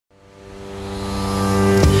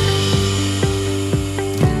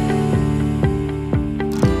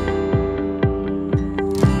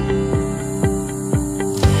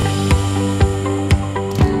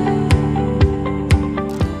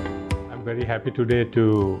happy today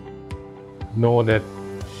to know that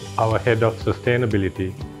our head of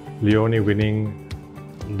sustainability, Leonie, winning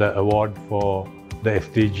the award for the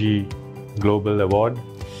SDG Global Award,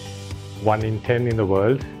 1 in 10 in the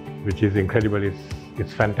world, which is incredible.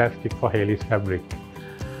 It's fantastic for Hayleys fabric,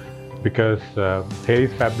 because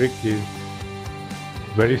Hayleys fabric is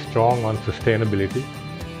very strong on sustainability.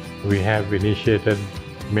 We have initiated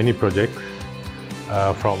many projects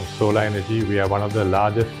from solar energy. We are one of the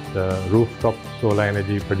largest rooftop solar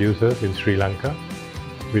energy producers in Sri Lanka,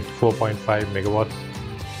 with 4.5 megawatts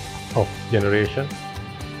of generation.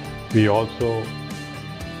 We also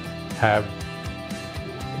have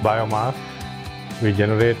biomass. We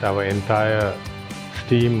generate our entire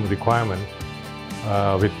steam requirement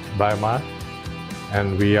with biomass,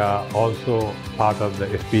 and we are also part of the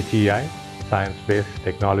SBTi, Science-Based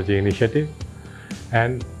Technology Initiative.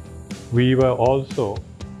 And we were also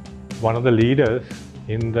one of the leaders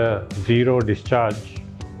in the zero discharge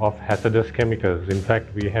of hazardous chemicals. In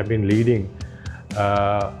fact, we have been leading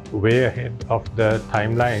way ahead of the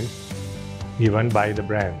timelines given by the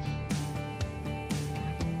brands.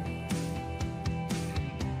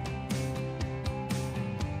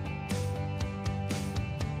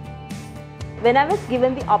 When I was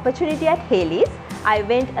given the opportunity at Hayleys, I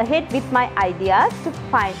went ahead with my ideas to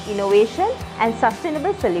find innovation and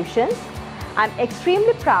sustainable solutions. I'm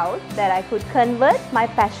extremely proud that I could convert my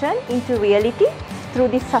passion into reality through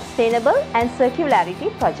this sustainable and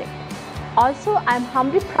circularity project. Also, I'm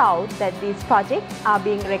humbly proud that these projects are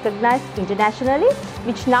being recognized internationally,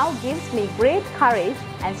 which now gives me great courage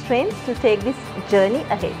and strength to take this journey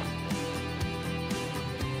ahead.